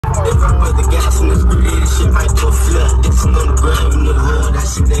Put the gas in this grid, shit might go flip. Dancing on the ground, you know the hood, that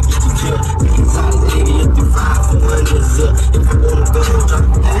shit that get you killed. Niggas out of 80 up to 5 for one is up. If you wanna go, drop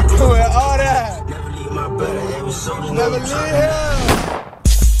that. All that. Never leave my brother, every soldier Never leave him.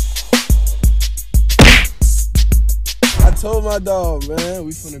 I told my dog, man,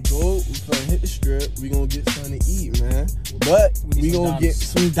 we finna go, we finna hit the strip, we gonna get something to eat, man. But we gonna get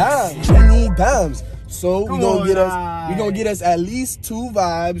some dimes. We need dimes. So we gonna get us at least 2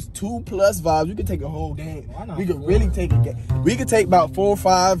 vibes, 2+ vibes. We could take a whole game. We could really take a game. We could take about 4,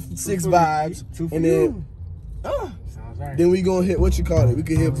 5, 6 vibes, and then then we gonna hit what you call it. We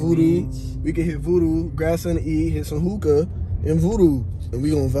could hit voodoo. We could hit voodoo, grab something to eat, hit some hookah and voodoo, and we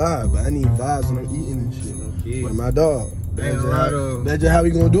gonna vibe. But I need vibes when I'm eating and shit. Okay. With my dog. That's just how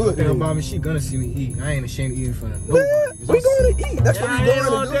we gonna do it. Mommy, she gonna see me eat. I ain't ashamed of eating for nobody. We going to eat. That's what we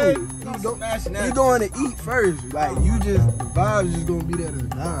going to do. We going to eat first. Like the vibes just gonna be there to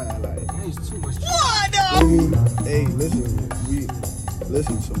die. Like it's too much. Hey,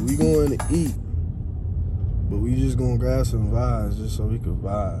 listen. So we going to eat, but we just gonna grab some vibes just so we could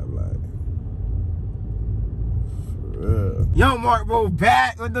vibe. Like. Yo, Markbo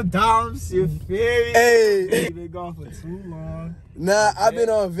back with the Doms. You feel me? Hey, You've been gone for too long. Nah, I've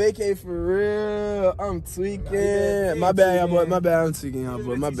been on vacay for real. I'm tweaking. My bad, boy. My bad. I'm tweaking, y'all,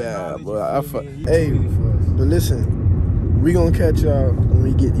 boy. My bad, boy. Hey, but listen, we gonna catch y'all when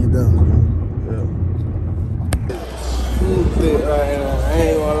we get these done, bro. Yeah. Too thick right now. I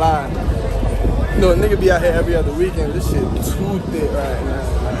ain't gonna lie. You know, a nigga be out here every other weekend. This shit too thick right now.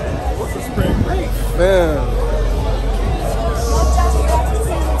 Like, What's the spring break? Man.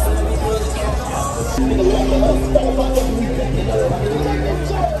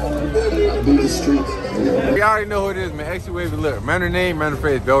 We already know who it is, man. Extra Wavy look. Man, her name, man, her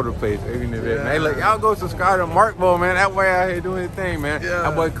face, Belder place. Man, hey, look, y'all go subscribe to Markbo, man. That way out here doing his thing, man. Yeah.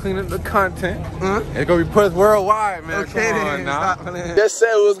 That boy cleaning the content. It's gonna be put worldwide, man. Okay, come on now. Just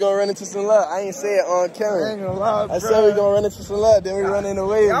said we was gonna run into some love. I ain't say it on camera. I ain't gonna lie, I said we gonna run into some love. Then we run in the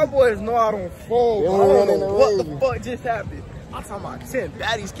wave. Y'all boys know I don't fold. Then I we don't run in know the what wave. the fuck just happened. I'm talking about 10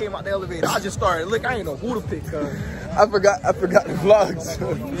 baddies came out the elevator. I just started look. I ain't know who to pick. I forgot the vlogs.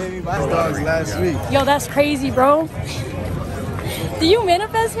 Vlogs last week. Yo, that's crazy, bro. Do you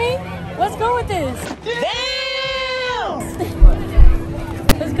manifest me? Let's go with this. Damn!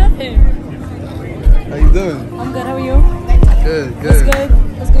 Let's go. How you doing? I'm good. How are you? Good. What's good?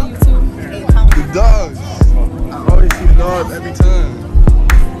 What's good, you too? The dogs. I always see the dogs every time.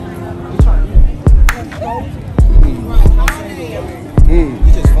 You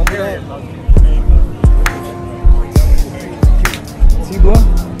just fumbled that. T-boy?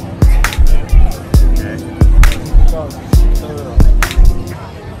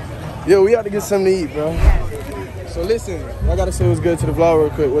 Yo, we got to get something to eat, bro. So listen, I gotta say what's good to the vlog real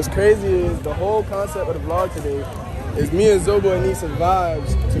quick. What's crazy is the whole concept of the vlog today is me and Zobo need some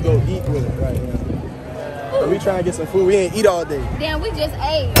vibes to go eat with it right now. So we trying to get some food. We ain't eat all day. Damn, we just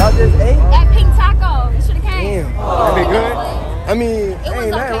ate. Y'all just ate? That pink taco. You should have came. Damn. That be good? I mean, ain't was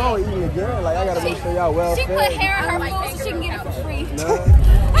nothing okay. wrong with eating again. Like, I gotta make sure y'all well She fed. put hair in her food so she can get it for free.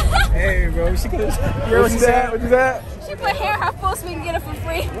 Hey, bro, she could have. What you said? What you said? She put hair in her food so we can get it for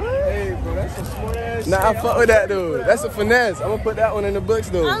free. Hey, bro, that's a smart ass. Nah, I fuck with that, dude. That's a finesse. I'm gonna put that one in the books,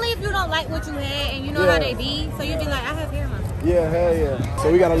 though. Only if you don't like what you had and you know how they be. So you be like, I have hair in my food. Yeah, hell yeah.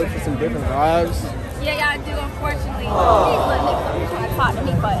 So we gotta look for some different vibes. Yeah, y'all do, unfortunately. These little niggas trying to talk to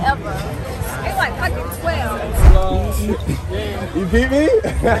me forever. It's like fucking 12. You beat me?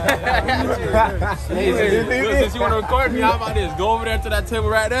 Since you want to record me, how about this? Go over there to that table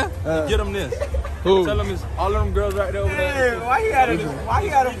right there and get them this. Who? Tell them it's all of them girls right there over there. Hey, why you gotta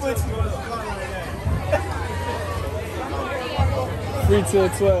put you on the spot like that? Free till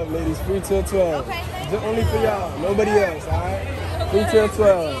 12, ladies. Free till 12. Okay, thank Just only for y'all. Nobody else, alright? Free till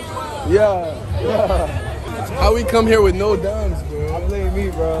 12. Yeah. How we come here with no dimes, bro? I blame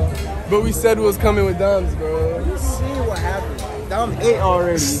me, bro. But we said we was coming with dimes, bro. You see what happened? Dom ate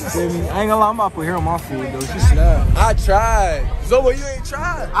already. You feel me? I ain't gonna lie, I'm about to put hair on my food though. She snapped. I tried. Zobo, you ain't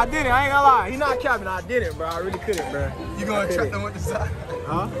tried. I did it. I ain't gonna lie. He not capping. I did it, bro. I really couldn't, bro. You gonna trap them with the side?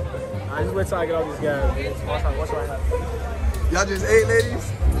 Huh? I just wait till I get all these guys. Watch right now. Y'all just ate,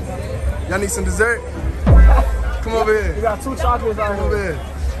 ladies? Y'all need some dessert? Come over We here. got 2 chocolates out Come over here. here.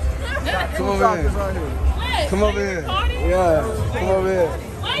 Come over Chocolates here. out here. Come over here. Yeah. Come over here.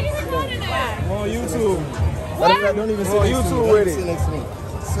 Why are you recording that? I'm on YouTube. Don't even sit On next to me. YouTube Don't with even it. sit next to me.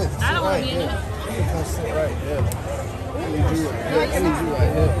 Sit I don't want right to be in here. it. Come sit right here. I need you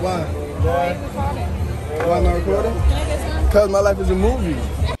right here. Why? Why not recording? Can I get some? Because my life is a movie.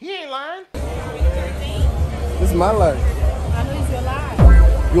 He ain't lying. This is my life. I know you feel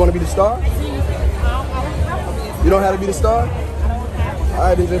alive. You want to be the star? You don't have to be the star? All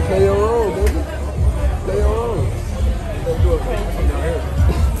right, then just play your role, baby. Play your role.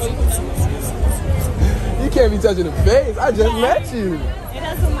 You can't be touching the face. I just met you. It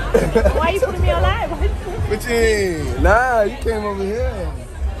doesn't matter. Why are you putting me on live? What you mean? Nah, you came over here.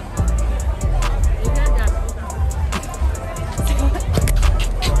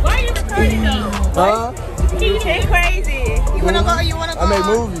 Why are you recording though? Huh? You crazy. You wanna go? You wanna go? I make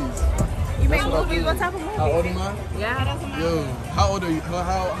movies. You make movies? What type of movie? How old am I? Yeah, doesn't matter. Yo, how old are you?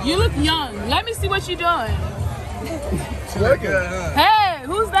 How You look young. Let me see what you're doing. she look good, huh? Hey,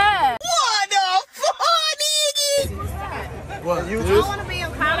 who's that? What? I don't wanna be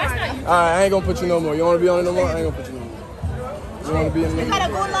in camera. Alright, I ain't gonna put you no more. You wanna be on it no more? I ain't gonna put you no more. You wanna be in the You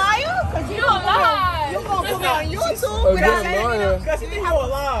gotta go liar? Cause you don't lie. You gonna put me on YouTube A without good letting me lawyer. know? Cause you think you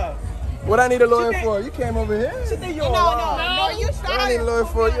alive. What I need a lawyer for? You came over here. She think you No, alive. you What I need a started. lawyer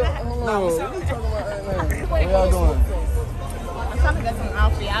for? You, hold on. What are you talking about right now? Where y'all going? I'm trying to get some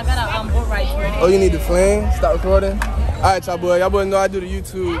outfit. I gotta book right for it. Oh, you need the flame? Stop recording? Alright, y'all boy. Y'all boys know I do the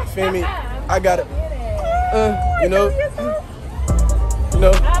YouTube. Feel me? I got it. You know? You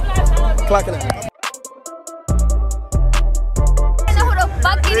know? Clocking out. I know who the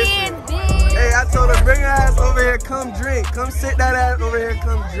fuck it is, bitch. Hey, I told her, bring her ass over here, come drink. Come sit that ass over here,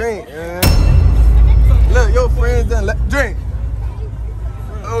 come drink. Yeah. Look, your friends done drink.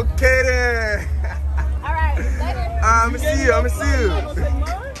 Okay then. Alright, later. I'ma see you, I'ma see you.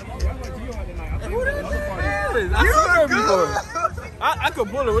 I You seen her look before. good. I could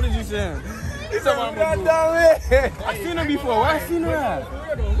pull her. What did you say? You said I'm gonna do it. I seen her before. Where I seen her at?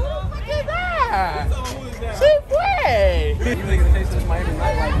 Look at that. She way.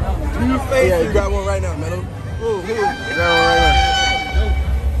 Yeah, you got one right now, Mello. Who? Grab one right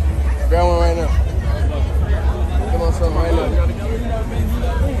now. Grab one right now. Come on, something right now.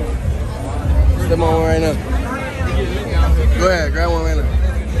 Step on one right now. Go ahead, grab one right now.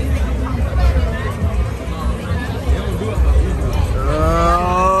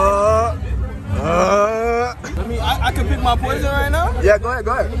 I can pick my poison right now. Yeah, go ahead,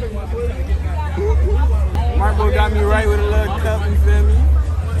 go ahead. Markbo got me right with a little cup, you feel me?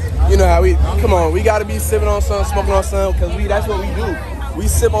 You know how we, come on, we gotta be sipping on something, smoking on something, because that's what we do. We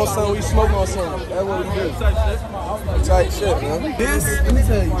sip on something, we smoke on something. That's what we do. Tight shit, man. This, let me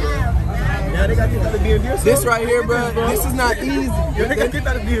tell you, Yeah, they got to get that to be a beer. this right here, bro, this is not easy.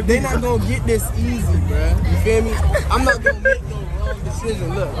 They not gonna get this easy, bro. You feel me? I'm not gonna make no wrong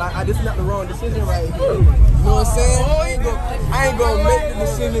decision. Look, like, this is not the wrong decision right here. You know what I'm saying? I ain't gonna make the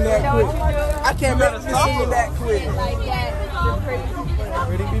decision that quick. I can't make the decision that quick.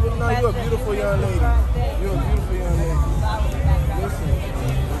 Pretty people, no, you're a beautiful young lady. You're a beautiful young lady. Listen,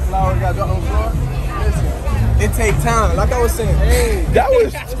 the flowers got dropped on the floor. Listen, it take time. Like I was saying, hey, that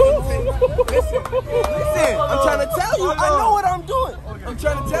was too. Listen, I'm trying to tell you. I know what I'm doing. I'm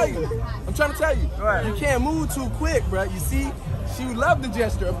trying to tell you. I'm trying to tell you. You can't move too quick, bro. You see, she loved the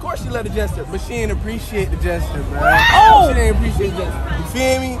gesture. Of course she loved the gesture, but she didn't appreciate the gesture, bro. Oh! She didn't appreciate the gesture. You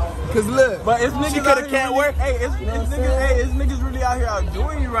feel me? Cause look, But it's niggas she out could have here can't really, work. Hey, it's niggas really out here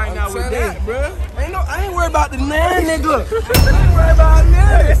outdoing you right now with that, bro. I ain't worried about the nan nigga. I ain't worried about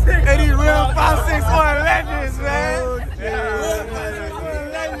nan. And these real 5'6" legends, man.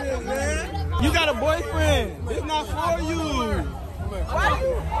 You got a boyfriend. It's not for you.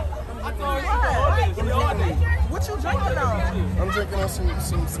 What you drinking on? I'm drinking on some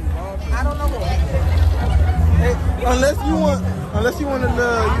I don't know what. Hey, unless you want to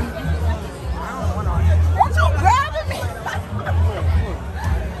love. What you grabbing me?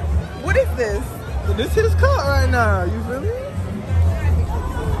 What is this? This his cup right now. You feel me?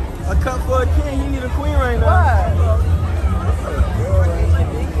 A cup for a king. He need a queen right now.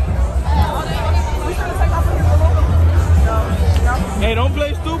 Hey, don't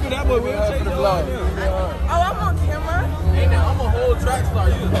play stupid. That boy will chase you out there. Oh, I'm on camera. Hey, now I'm a whole track star.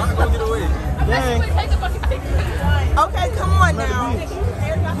 You just not gonna get away. Dang. Take the fucking picture. Okay, come on now.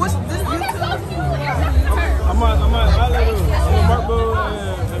 What's this YouTube? I let her. I'm a Markbo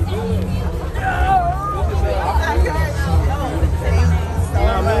and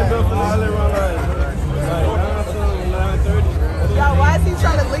nah, man, Bill for the LA run like 9:30. Y'all, why is he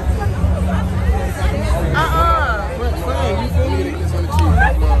trying to lick me? Frank, you feel me?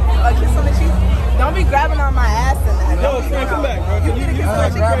 A kiss on the cheek? Don't be grabbing on my ass and that. Yo, Frank, come back, bro. You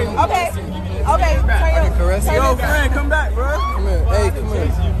crazy. Okay, turn your. Yo, Frank, come back, bro. Come here. Hey, come here.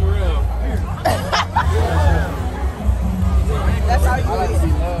 You for real. That's how you do it.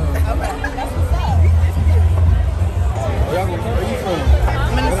 Okay, that's what's up. Where you from?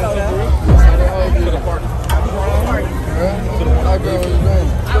 Minnesota. To the party. How girl, where you going?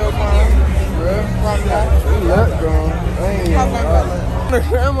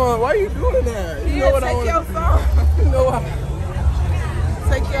 Grandma, why are you doing that? You know what I want. Take your phone. You know what?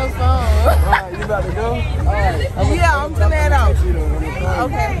 Take your phone. Alright, you about to go? Alright. Yeah, I'm turning it out. Okay.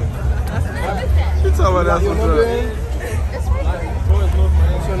 You talking about that's Your what's number up? in?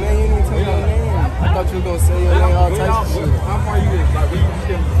 What's your name? You didn't tell me your name. I thought you were gonna say your name all types of shit. How far you is? Like, we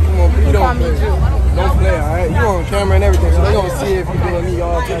Come on, please don't play. Don't play, alright? You on camera and everything, so they gonna see if you doing me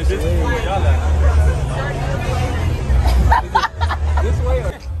all types of ways. This way.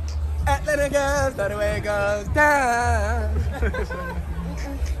 Atlanta girls, the way it goes down.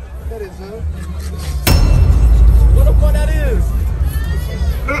 That is it. What the fuck that is?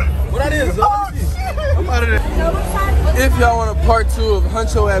 What that is? I'm out of there. If y'all want a part 2 of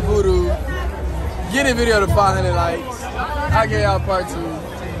Huncho at Voodoo, get a video to 500 likes. I'll give y'all part 2.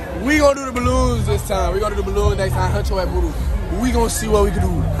 We gonna do the balloons this time. We gonna do the balloons next time. Huncho at Voodoo. We gonna see what we can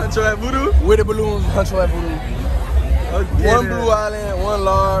do. Huncho at Voodoo? With the balloons, Huncho at Voodoo. One Blue Island, one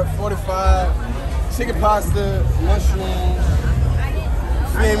lard, 45, chicken pasta, mushrooms.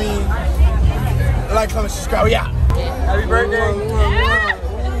 Feel me? Like, comment, subscribe. Yeah. Happy birthday. I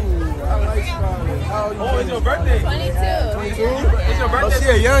like strawberries. How old you? Oh, it's your birthday. 22. 22? It's your birthday. Oh, she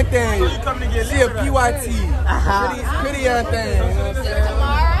a young thing. So you coming to get She a PYT. Pretty young thing. You know what I'm saying?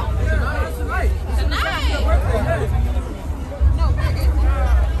 Tomorrow? Tonight.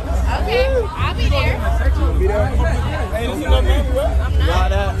 Okay, I'll be there. Be there? Hey, this is your name, bro? I'm not.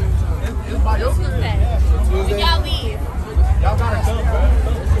 that. Tuesday. When y'all leave. Y'all gotta come, bro.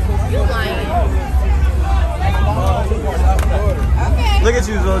 You lying. Okay. Look at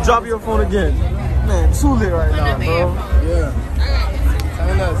you, so drop your phone again. Man, too lit right now, bro. Yeah.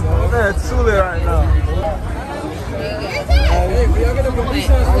 Turn up, son. Man, too lit right now. Hey, y'all gonna put these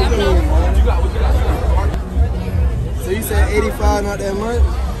on. So you said 85, not that much?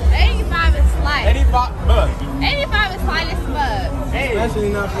 85 is slight. 85, bro. 85 is slight as fuck. Especially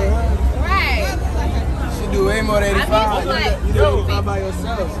not for her. Right. She do way more than 85. I'm used to like, You do 85 by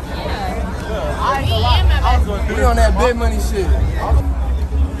yourself. me and my best friend. We on that big money shit. You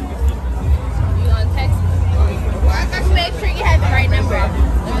gonna text me? Make sure you have the right number. Let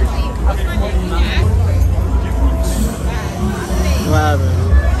me see. What happened?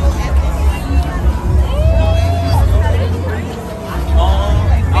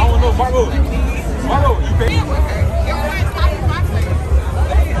 I don't know, Markbo, you pay?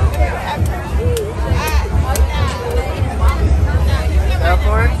 That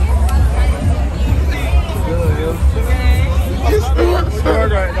part? It's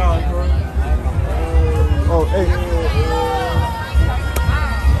hard right now, bro. Oh, hey.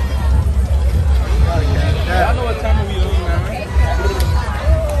 Y'all know what time we on, man.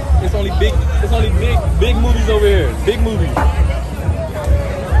 It's only big movies over here. Big movies.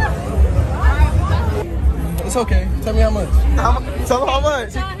 It's okay. Tell me how much. Tell him how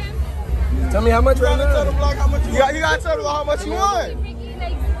much. Tell me how much right now. Tell the block how much you want. You gotta tell them how much you want.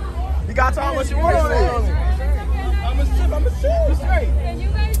 You gotta tell how much you want on it. I'm a sip. Straight.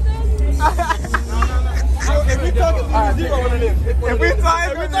 If we talking zero on it, if we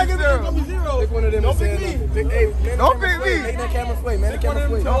talking zero, Pick one of them. Don't and pick say me. nothing. Hey, man, the Don't camera pick flay. me. Make that camera flay. Man, the camera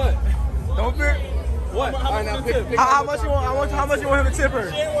flay. don't pick. What? All right, now pick How much you want? How much you want him to tip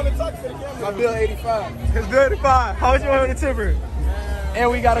her? my bill 85. His bill 85. How much you want him to tip her? And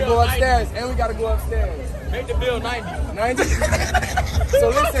we gotta go upstairs. Make the bill 90. 90. So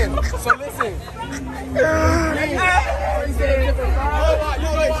listen.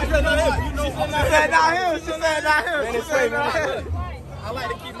 She said not him. She said not him. Man, it's free, man. I like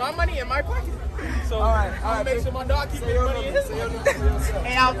to keep my money in my pocket. So All right. I make sure my dog keep his money in his pocket.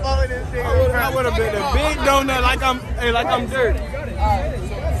 Hey, I'm following this thing. I would have been a big donut like I'm dirt. All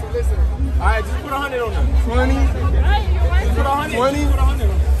right. So listen. All right, just put 100 on there. 20, Put 100. 20, Put 100.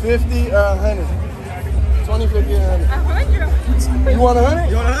 50, 100. 20, 50, 100. 100. You want 100?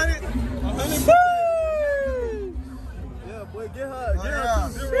 You want 100? Yeah, boy, get her. Get her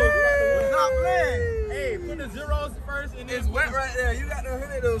 2 zeros. Stop playing. Hey, put the zeros first and then It's wet right there. You got the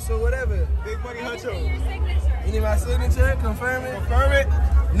 100 though, so whatever. Big money Huncho. You need my signature? Confirm it? Confirm it.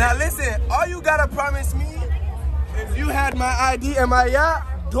 Now listen, all you gotta promise me is you had my ID and my yacht.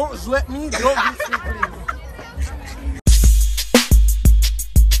 Don't sweat me. Don't be stupid.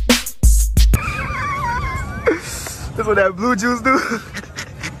 That's what that blue juice do.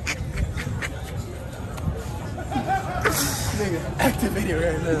 Nigga, activate it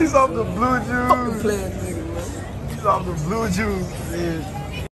right now. He's off the blue juice. Playing nigga, man. He's off the blue juice. Yeah.